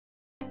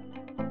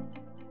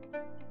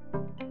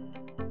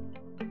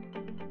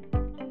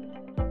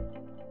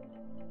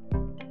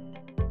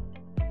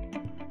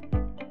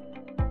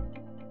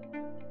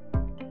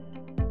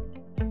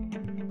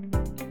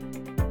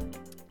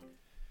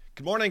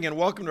Good morning and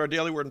welcome to our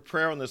Daily Word and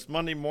Prayer on this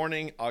Monday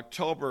morning,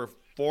 October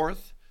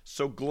 4th.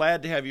 So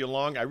glad to have you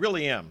along. I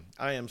really am.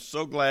 I am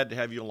so glad to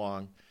have you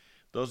along.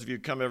 Those of you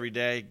who come every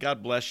day,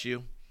 God bless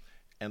you.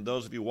 And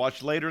those of you who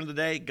watch later in the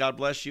day, God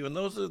bless you. And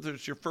those of you,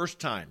 it's your first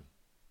time,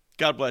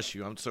 God bless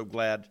you. I'm so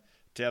glad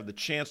to have the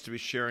chance to be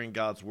sharing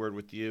God's Word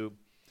with you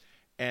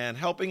and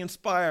helping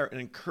inspire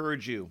and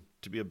encourage you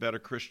to be a better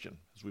Christian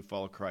as we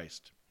follow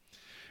Christ.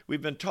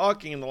 We've been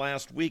talking in the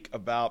last week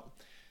about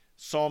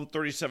Psalm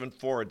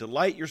 37:4,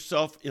 delight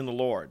yourself in the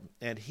Lord,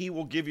 and he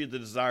will give you the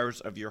desires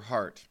of your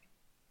heart.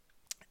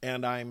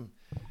 And I'm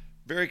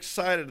very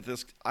excited at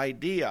this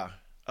idea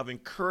of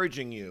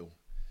encouraging you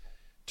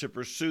to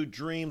pursue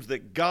dreams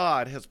that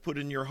God has put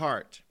in your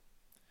heart.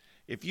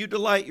 If you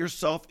delight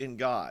yourself in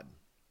God,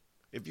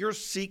 if you're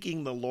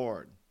seeking the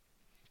Lord,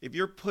 if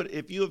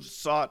you have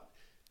sought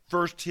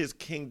first his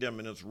kingdom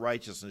and his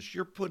righteousness,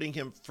 you're putting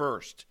him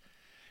first,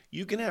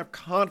 you can have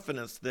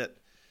confidence that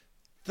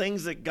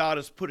things that God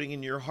is putting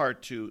in your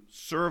heart to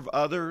serve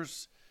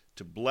others,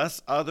 to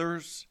bless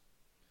others,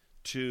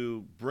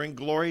 to bring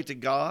glory to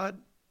God,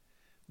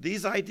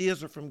 these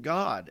ideas are from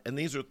God, and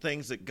these are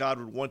things that God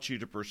would want you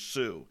to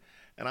pursue.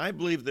 And I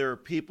believe there are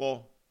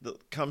people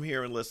that come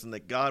here and listen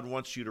that God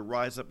wants you to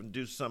rise up and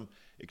do some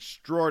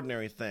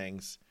extraordinary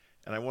things,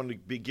 and I want to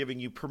be giving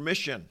you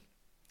permission.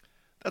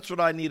 That's what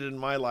I needed in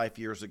my life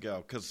years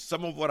ago, because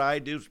some of what I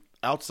do is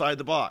outside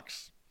the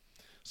box.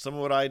 Some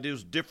of what I do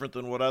is different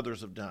than what others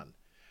have done.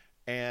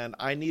 And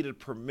I needed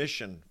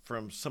permission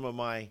from some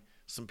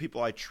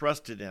people I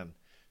trusted in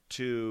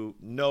to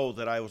know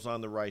that I was on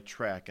the right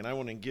track. And I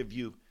want to give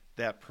you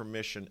that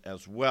permission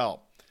as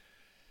well.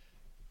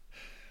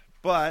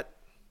 But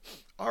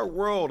our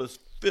world is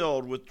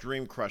filled with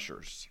dream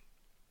crushers.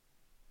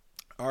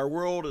 Our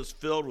world is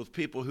filled with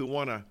people who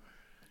want to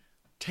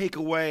take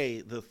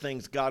away the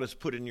things God has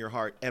put in your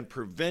heart and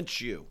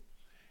prevent you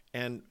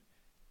and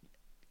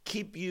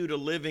keep you to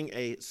living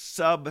a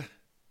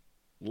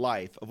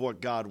life of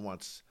what God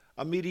wants,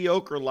 a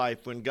mediocre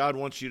life when God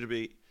wants you to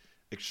be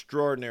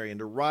extraordinary and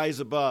to rise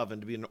above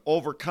and to be an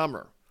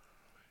overcomer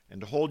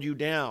and to hold you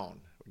down.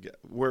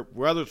 Where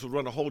others would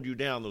want to hold you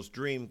down, those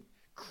dream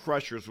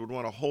crushers would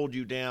want to hold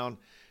you down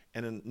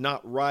and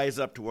not rise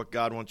up to what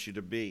God wants you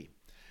to be.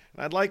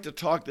 And I'd like to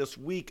talk this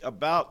week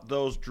about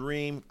those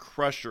dream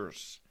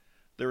crushers.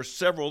 There are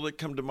several that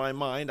come to my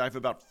mind. I have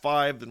about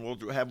 5, and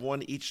we'll have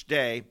one each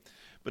day.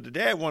 But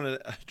today I want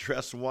to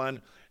address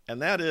one,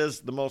 and that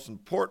is the most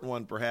important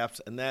one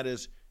perhaps, and that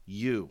is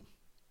you.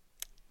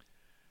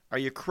 Are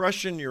you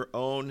crushing your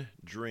own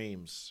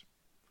dreams?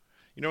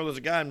 You know, there's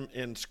a guy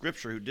in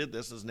Scripture who did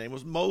this. His name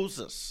was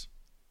Moses.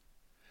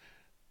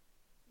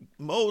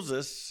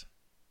 Moses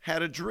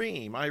had a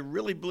dream. I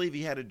really believe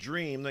he had a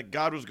dream that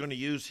God was going to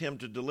use him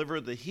to deliver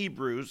the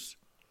Hebrews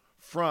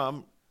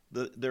from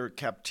their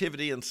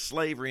captivity and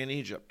slavery in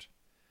Egypt.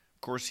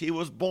 Of course, he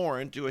was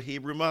born to a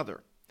Hebrew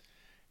mother.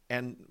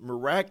 And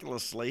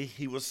miraculously,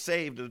 he was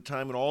saved at a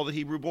time when all the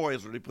Hebrew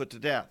boys were put to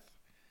death.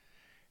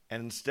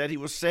 And instead he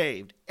was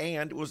saved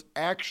and was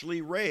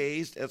actually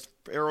raised as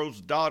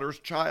Pharaoh's daughter's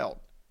child.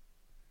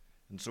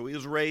 And so he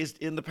was raised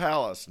in the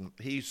palace, and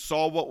he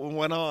saw what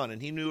went on,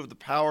 and he knew of the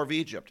power of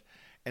Egypt.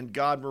 And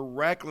God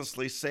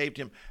miraculously saved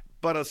him,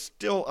 but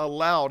still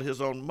allowed his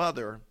own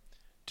mother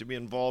to be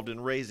involved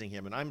in raising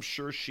him. And I'm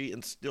sure she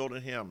instilled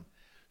in him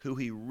who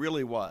he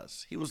really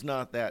was. He was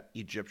not that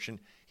Egyptian.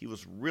 He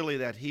was really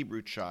that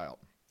Hebrew child,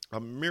 a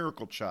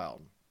miracle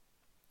child.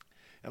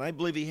 And I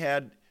believe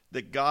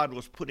that God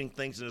was putting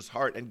things in his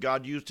heart, and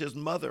God used his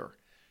mother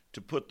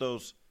to put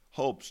those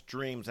hopes,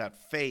 dreams,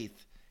 that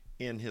faith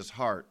in his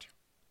heart.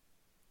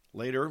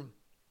 Later,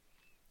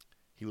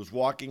 he was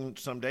walking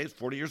some days,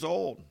 40 years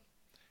old,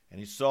 and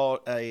he saw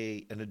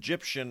an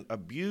Egyptian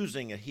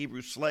abusing a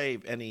Hebrew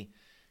slave, and he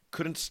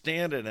couldn't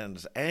stand it, and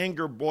his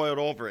anger boiled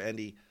over, and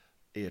he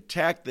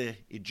attacked the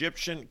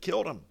Egyptian,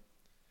 killed him.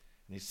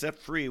 And he set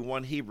free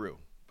one Hebrew.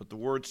 But the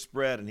word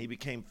spread, and he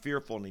became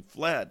fearful, and he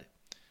fled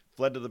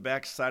to the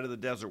backside of the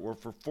desert, where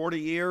for 40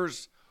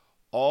 years,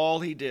 all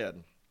he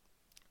did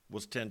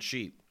was tend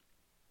sheep.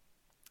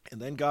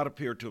 And then God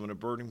appeared to him in a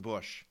burning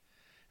bush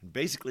and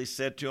basically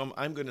said to him,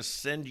 I'm going to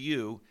send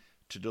you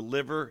to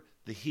deliver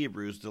the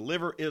Hebrews,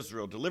 deliver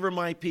Israel, deliver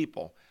my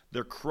people.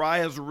 Their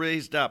cry is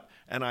raised up,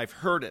 and I've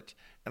heard it,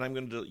 and I'm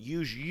going to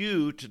use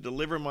you to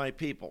deliver my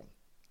people.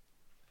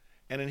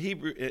 And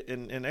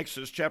in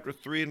Exodus chapter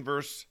 3 and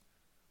verse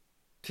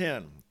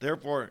 10,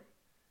 therefore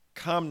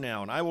come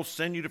now, and I will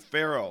send you to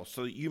Pharaoh,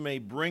 so that you may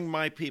bring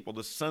my people,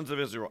 the sons of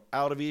Israel,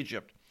 out of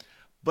Egypt.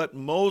 But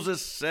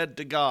Moses said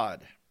to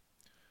God,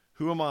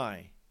 who am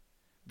I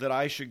that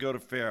I should go to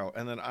Pharaoh,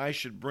 and that I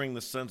should bring the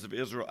sons of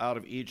Israel out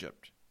of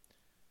Egypt?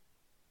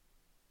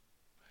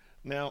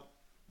 Now,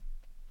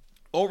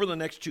 over the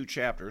next 2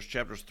 chapters,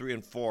 chapters 3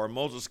 and 4,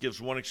 Moses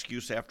gives one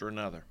excuse after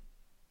another.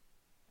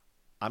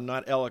 I'm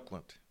not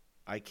eloquent.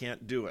 I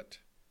can't do it.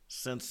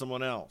 Send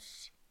someone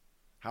else.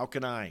 How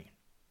can I?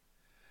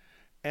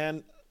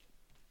 And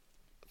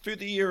through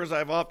the years,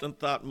 I've often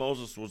thought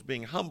Moses was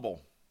being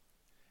humble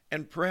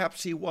And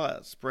perhaps he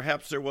was.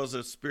 Perhaps there was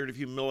a spirit of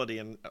humility,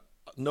 and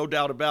no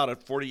doubt about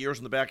it, 40 years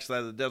in the backside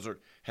of the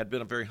desert had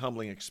been a very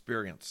humbling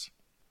experience.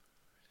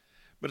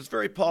 But it's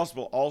very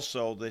possible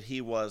also that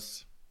he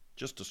was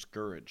just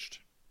discouraged.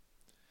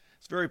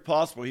 It's very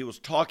possible he was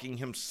talking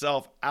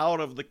himself out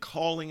of the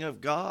calling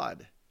of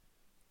God.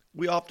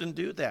 We often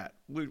do that.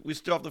 We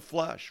still have the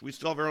flesh. We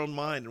still have our own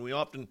mind, and we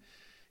often,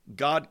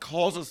 God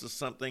calls us to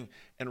something,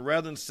 and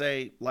rather than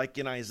say, like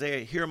in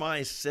Isaiah, here am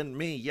I, send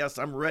me. Yes,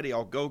 I'm ready.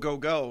 I'll go, go,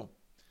 go.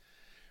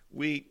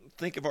 We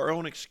think of our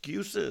own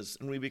excuses,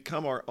 and we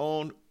become our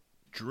own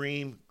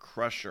dream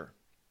crusher.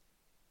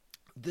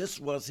 This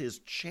was his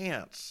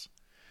chance.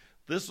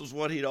 This is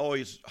what he'd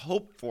always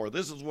hoped for.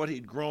 This is what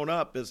he'd grown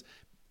up as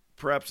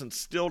perhaps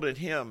instilled in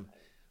him,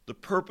 the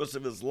purpose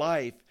of his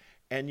life,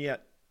 and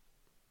yet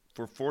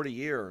for 40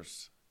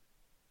 years,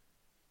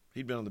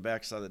 he'd been on the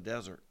backside of the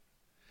desert.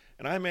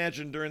 And I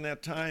imagine during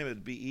that time,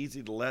 it'd be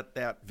easy to let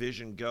that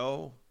vision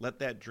go, let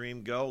that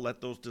dream go,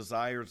 let those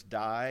desires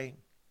die.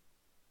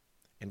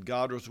 And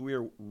God was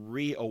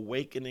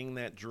reawakening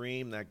that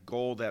dream, that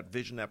goal, that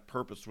vision, that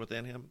purpose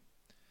within him.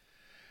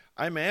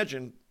 I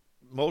imagine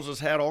Moses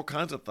had all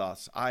kinds of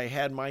thoughts. I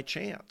had my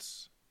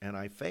chance, and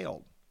I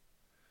failed.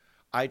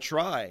 I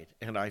tried,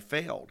 and I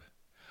failed.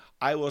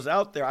 I was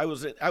out there. I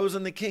was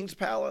in the king's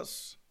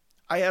palace.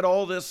 I had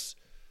all this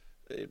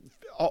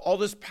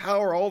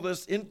power, all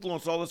this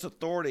influence, all this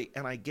authority,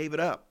 and I gave it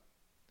up.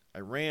 I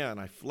ran.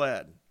 I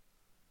fled.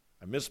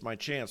 I missed my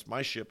chance.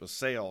 My ship has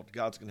sailed.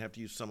 God's going to have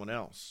to use someone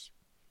else.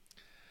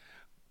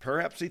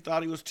 Perhaps he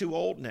thought he was too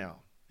old now.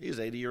 He's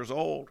 80 years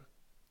old.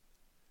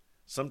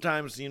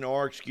 Sometimes,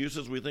 our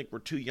excuses, we think we're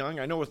too young.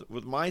 I know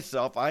with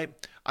myself, I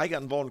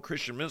got involved in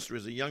Christian ministry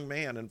as a young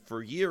man, and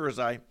for years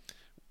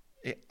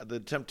the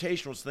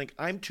temptation was to think,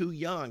 I'm too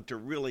young to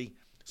really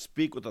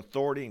speak with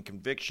authority and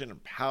conviction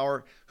and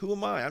power. Who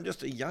am I? I'm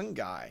just a young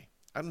guy.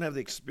 I don't have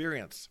the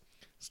experience.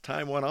 As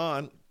time went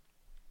on,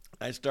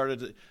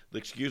 the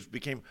excuse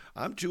became,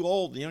 I'm too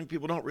old. The young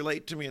people don't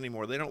relate to me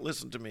anymore. They don't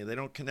listen to me. They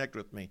don't connect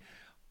with me.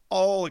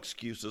 All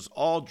excuses,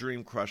 all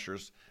dream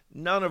crushers.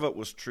 None of it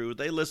was true.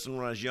 They listened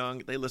when I was young.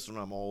 They listen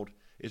when I'm old.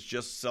 It's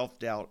just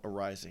self-doubt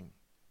arising.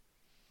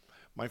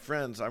 My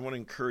friends, I want to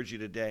encourage you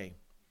today.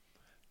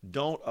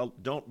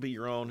 Don't be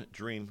your own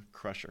dream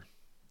crusher.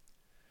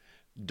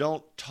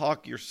 Don't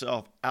talk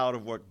yourself out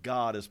of what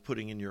God is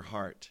putting in your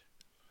heart.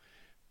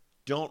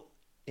 Don't,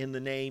 in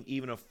the name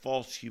even of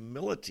false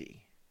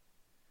humility,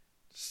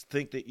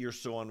 think that you're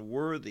so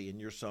unworthy and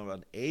you're so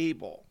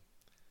unable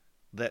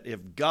that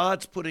if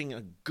God's putting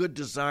a good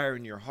desire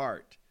in your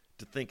heart,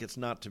 to think it's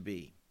not to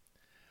be.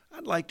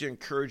 I'd like to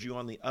encourage you,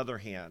 on the other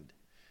hand,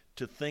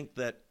 to think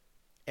that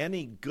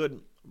any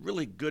good,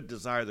 really good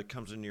desire that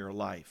comes into your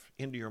life,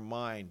 into your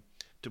mind,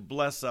 to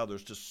bless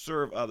others, to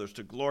serve others,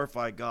 to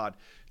glorify God,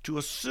 to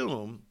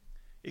assume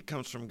it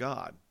comes from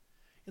God.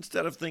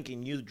 Instead of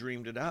thinking you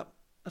dreamed it up,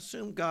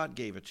 assume God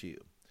gave it to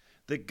you,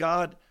 that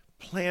God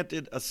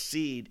planted a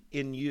seed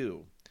in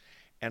you.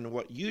 And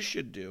what you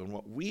should do and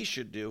what we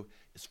should do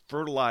is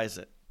fertilize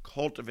it,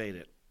 cultivate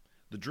it.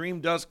 The dream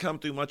does come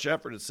through much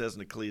effort, it says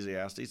in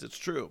Ecclesiastes. It's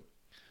true.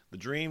 The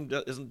dream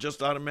isn't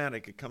just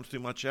automatic. It comes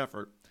through much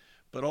effort.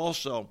 But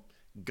also,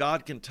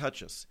 God can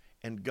touch us,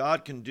 and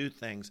God can do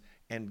things,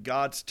 and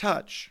God's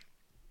touch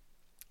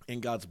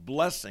and God's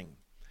blessing,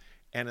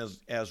 and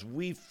as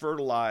we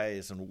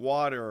fertilize and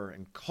water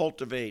and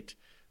cultivate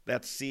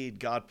that seed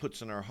God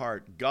puts in our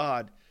heart,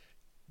 God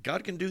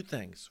can do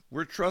things.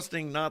 We're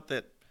trusting not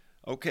that,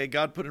 okay,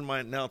 God put in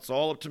my, now it's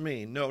all up to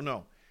me.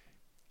 No.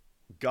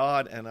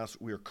 God and us,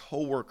 we are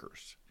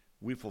co-workers.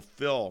 We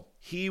fulfill.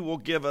 He will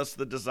give us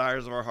the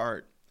desires of our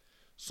heart.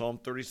 Psalm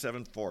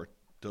 37:4,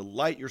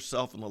 delight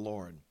yourself in the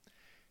Lord,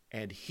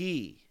 and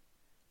He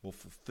will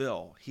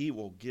fulfill. He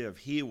will give.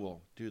 He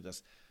will do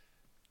this.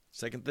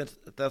 2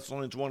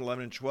 Thessalonians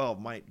 1:11 and 12,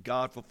 might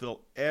God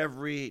fulfill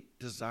every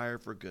desire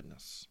for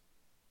goodness.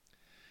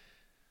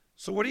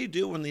 So what do you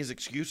do when these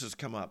excuses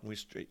come up?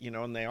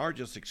 And they are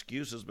just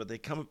excuses, but they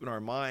come up in our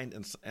mind.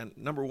 And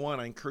number one,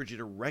 I encourage you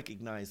to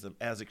recognize them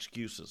as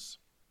excuses.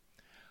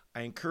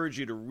 I encourage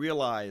you to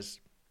realize,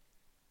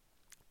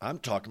 I'm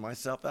talking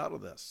myself out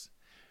of this.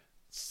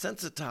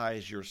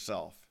 Sensitize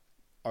yourself.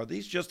 Are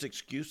these just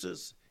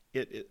excuses?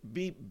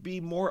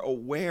 Be more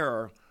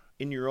aware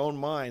in your own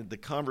mind, the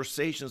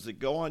conversations that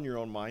go on in your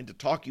own mind to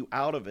talk you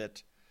out of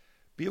it.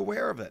 Be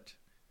aware of it.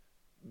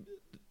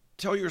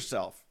 Tell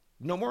yourself,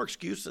 no more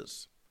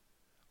excuses.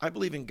 I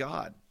believe in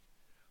God.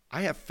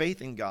 I have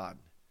faith in God.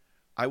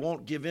 I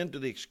won't give in to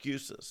the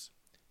excuses.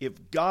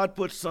 If God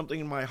puts something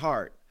in my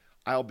heart,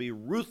 I'll be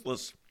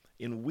ruthless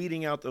in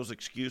weeding out those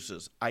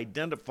excuses,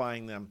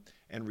 identifying them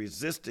and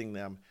resisting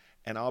them,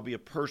 and I'll be a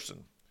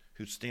person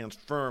who stands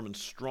firm and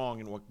strong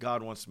in what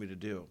God wants me to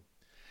do.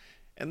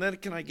 And then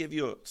can I give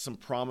you some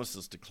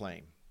promises to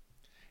claim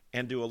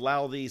and to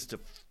allow these to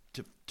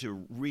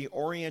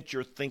reorient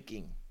your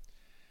thinking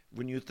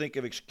when you think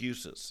of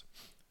excuses?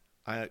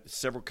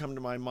 Several come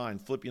to my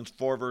mind. Philippians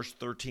 4, verse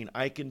 13.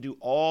 I can do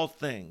all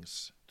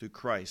things through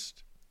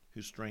Christ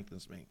who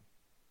strengthens me.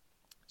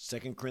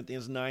 2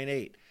 Corinthians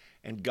 9:8.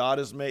 And God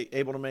is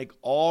able to make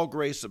all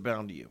grace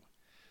abound to you,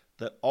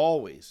 that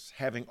always,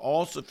 having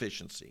all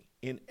sufficiency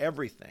in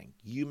everything,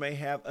 you may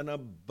have an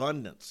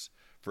abundance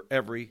for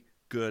every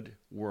good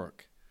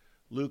work.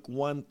 Luke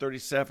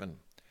 1:37.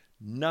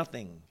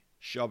 Nothing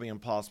shall be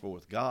impossible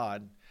with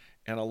God.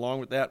 And along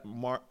with that,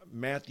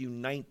 Matthew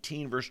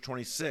 19, verse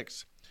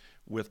 26.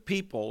 With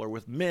people or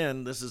with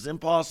men, this is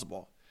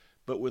impossible.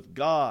 But with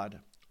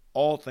God,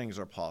 all things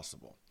are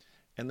possible.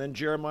 And then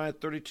Jeremiah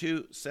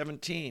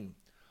 32:17.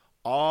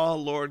 Ah,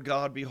 Lord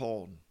God,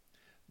 behold,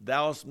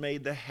 thou hast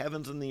made the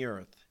heavens and the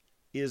earth.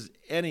 Is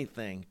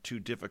anything too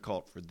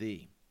difficult for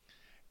thee?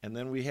 And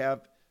then we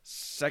have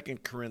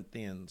 2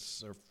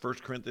 Corinthians, or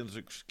 1 Corinthians,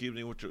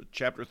 which is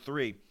chapter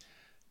 3,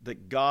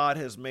 that God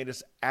has made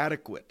us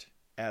adequate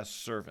as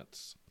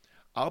servants.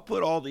 I'll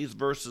put all these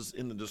verses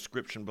in the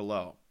description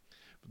below.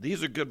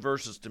 These are good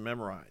verses to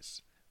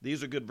memorize.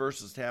 These are good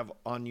verses to have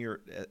in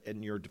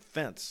your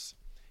defense,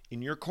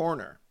 in your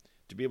corner,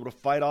 to be able to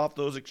fight off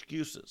those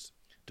excuses,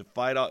 to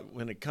fight out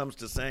when it comes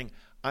to saying,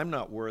 I'm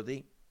not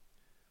worthy,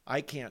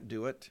 I can't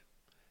do it,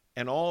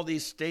 and all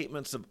these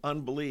statements of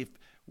unbelief.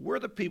 We're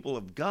the people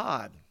of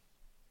God.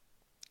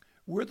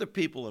 We're the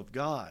people of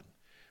God.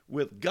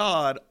 With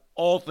God,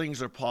 all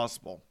things are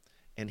possible,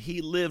 and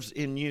he lives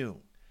in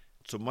you.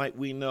 So might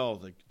we know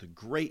the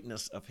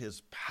greatness of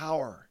his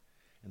power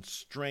and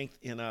strength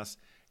in us,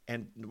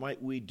 and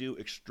might we do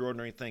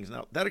extraordinary things.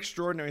 Now, that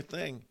extraordinary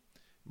thing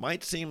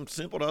might seem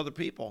simple to other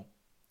people.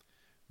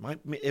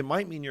 It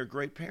might mean you're a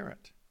great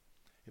parent.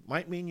 It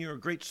might mean you're a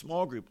great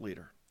small group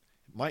leader.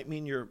 It might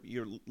mean you're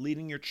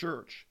leading your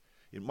church.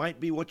 It might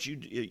be what you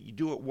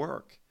do at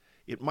work.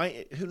 It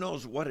might, who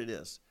knows what it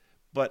is.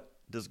 But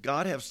does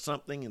God have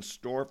something in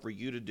store for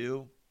you to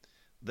do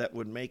that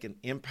would make an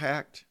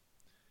impact?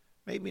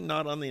 Maybe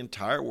not on the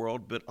entire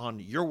world, but on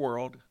your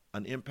world,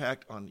 an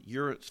impact on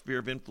your sphere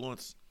of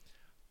influence?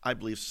 I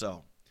believe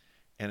so.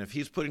 And if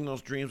he's putting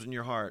those dreams in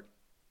your heart,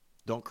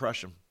 don't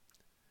crush them.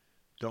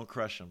 Don't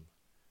crush them.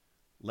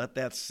 Let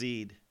that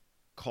seed,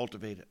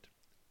 cultivate it,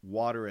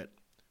 water it,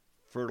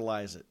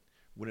 fertilize it.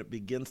 When it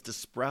begins to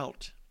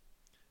sprout,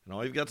 and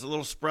all you've got is a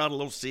little sprout, a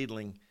little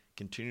seedling,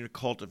 continue to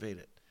cultivate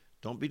it.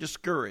 Don't be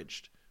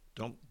discouraged.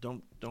 Don't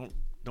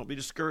be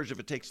discouraged if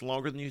it takes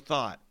longer than you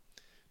thought.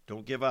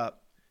 Don't give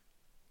up.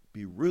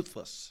 Be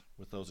ruthless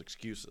with those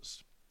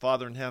excuses.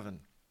 Father in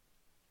heaven,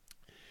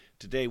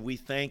 today we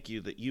thank you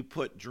that you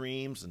put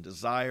dreams and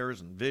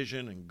desires and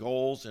vision and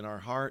goals in our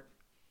heart.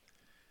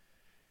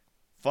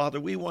 Father,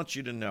 we want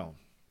you to know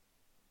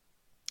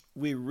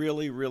we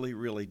really, really,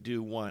 really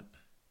do want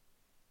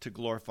to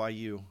glorify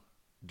you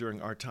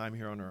during our time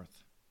here on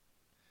earth.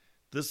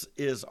 This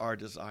is our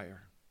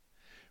desire.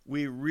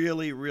 We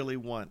really, really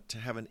want to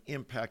have an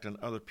impact on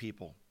other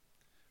people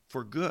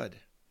for good.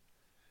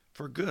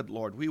 For good,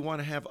 Lord. We want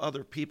to have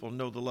other people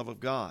know the love of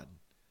God,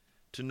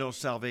 to know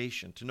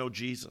salvation, to know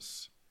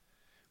Jesus.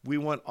 We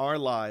want our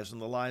lives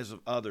and the lives of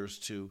others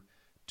to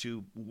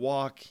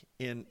walk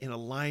in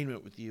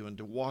alignment with you and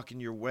to walk in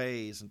your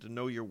ways and to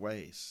know your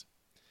ways.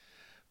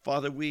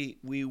 Father, we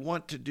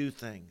want to do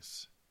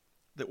things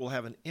that will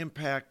have an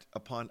impact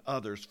upon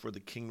others for the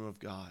kingdom of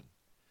God.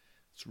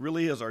 This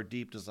really is our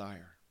deep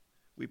desire.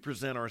 We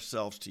present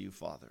ourselves to you,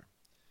 Father.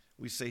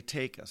 We say,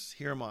 take us.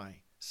 Here am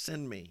I.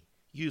 Send me.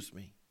 Use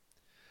me.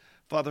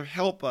 Father,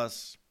 help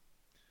us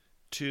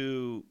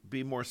to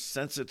be more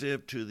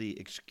sensitive to the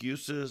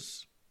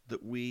excuses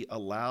that we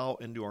allow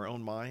into our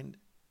own mind.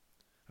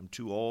 I'm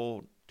too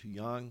old, too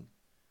young.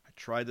 I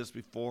tried this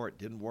before. It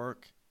didn't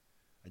work.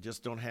 I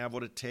just don't have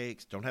what it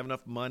takes. Don't have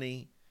enough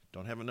money.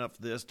 Don't have enough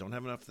this. Don't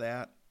have enough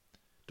that.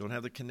 Don't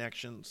have the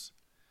connections.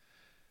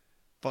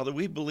 Father,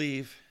 we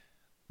believe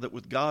that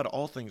with God,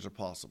 all things are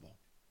possible.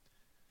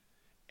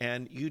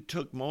 And you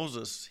took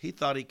Moses. He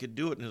thought he could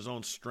do it in his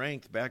own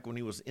strength back when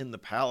he was in the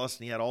palace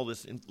and he had all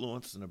this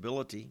influence and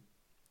ability.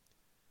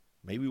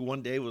 Maybe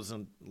one day was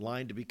in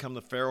line to become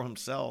the Pharaoh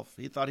himself.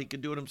 He thought he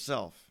could do it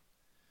himself.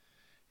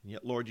 And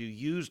yet, Lord, you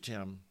used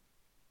him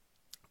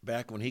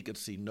back when he could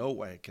see no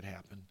way it could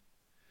happen.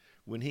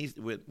 When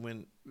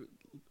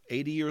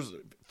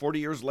 40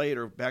 years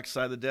later,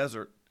 backside the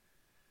desert,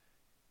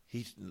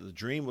 the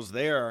dream was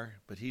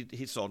there, but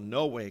he saw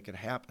no way it could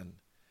happen.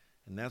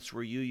 And that's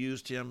where you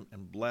used him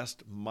and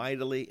blessed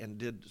mightily and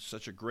did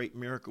such a great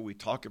miracle. We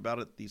talk about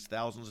it these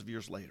thousands of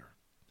years later.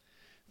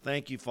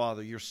 Thank you,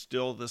 Father. You're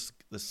still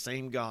the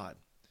same God.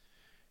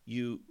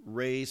 You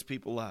raise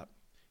people up.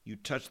 You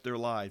touch their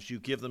lives. You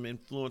give them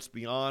influence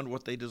beyond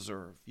what they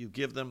deserve. You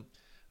give them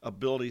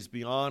abilities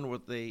beyond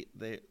what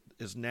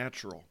is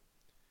natural.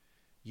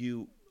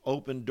 You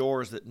open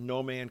doors that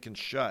no man can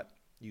shut.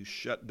 You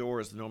shut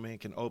doors that no man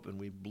can open.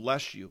 We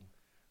bless you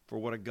for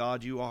what a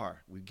God you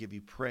are. We give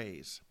you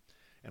praise.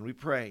 And we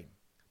pray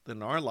that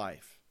in our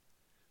life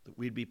that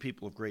we'd be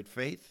people of great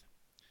faith.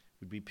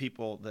 We'd be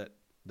people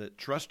that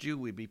trust you.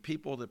 We'd be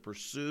people that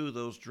pursue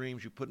those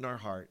dreams you put in our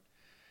heart.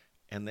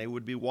 And they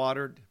would be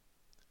watered.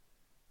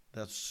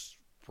 The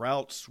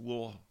sprouts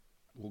will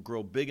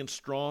grow big and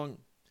strong.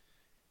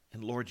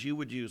 And Lord, you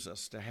would use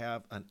us to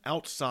have an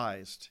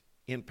outsized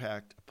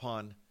impact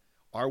upon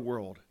our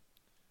world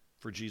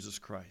for Jesus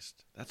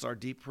Christ. That's our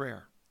deep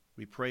prayer.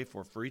 We pray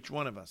for each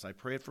one of us. I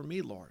pray it for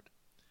me, Lord.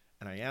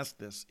 And I ask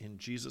this in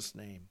Jesus'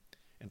 name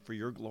and for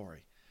your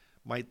glory.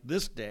 Might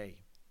this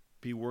day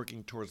be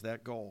working towards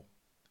that goal.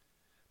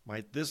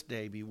 Might this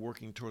day be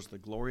working towards the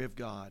glory of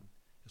God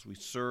as we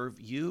serve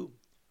you,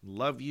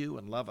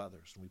 and love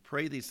others. And we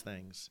pray these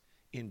things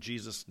in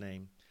Jesus'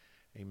 name.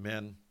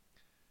 Amen,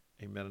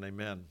 amen, and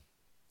amen.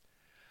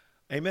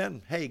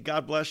 Amen. Hey,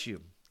 God bless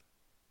you.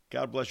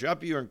 God bless you. I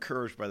hope you're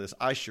encouraged by this.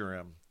 I sure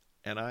am.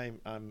 And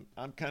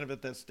I'm kind of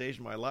at that stage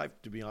in my life,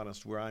 to be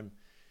honest, where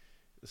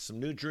some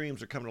new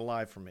dreams are coming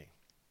alive for me.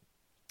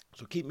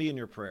 So keep me in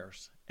your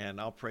prayers,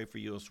 and I'll pray for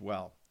you as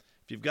well.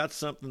 If you've got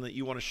something that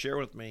you want to share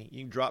with me, you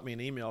can drop me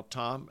an email,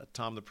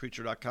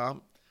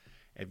 tom@tomthepreacher.com.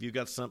 If you've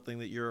got something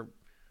that you're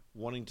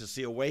wanting to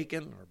see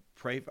awaken or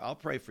pray, I'll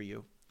pray for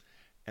you.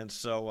 And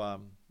so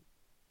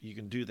you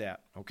can do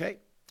that, okay?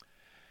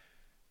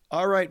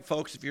 All right,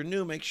 folks, if you're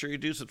new, make sure you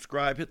do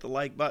subscribe, hit the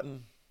like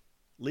button,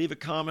 leave a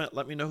comment,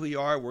 let me know who you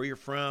are, where you're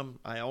from.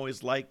 I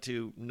always like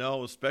to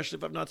know, especially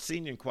if I've not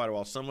seen you in quite a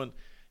while. Someone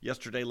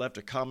yesterday left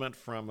a comment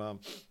from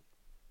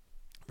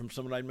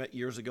someone I met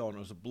years ago, and it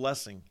was a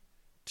blessing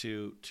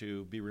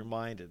to be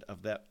reminded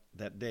of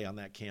that day on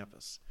that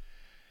campus.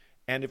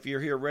 And if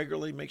you're here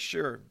regularly, make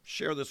sure,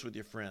 share this with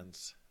your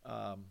friends.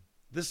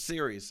 This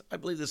series, I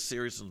believe this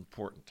series is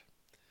important.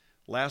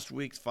 Last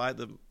week's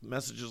the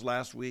messages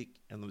last week,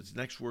 and the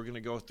next we're going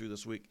to go through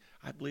this week,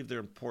 I believe they're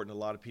important to a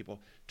lot of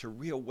people to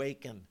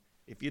reawaken.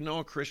 If you know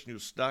a Christian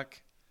who's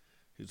stuck,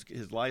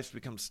 his life's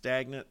become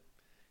stagnant,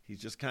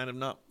 he's just kind of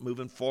not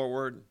moving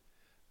forward,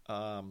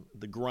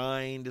 the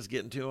grind is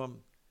getting to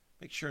him,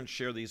 make sure and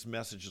share these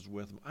messages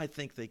with them. I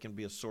think they can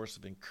be a source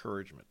of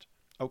encouragement.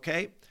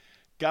 Okay?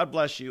 God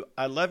bless you.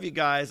 I love you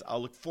guys.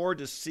 I'll look forward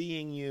to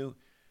seeing you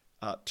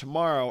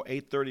tomorrow,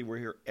 8:30. We're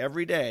here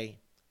every day,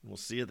 and we'll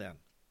see you then.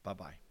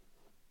 Bye-bye.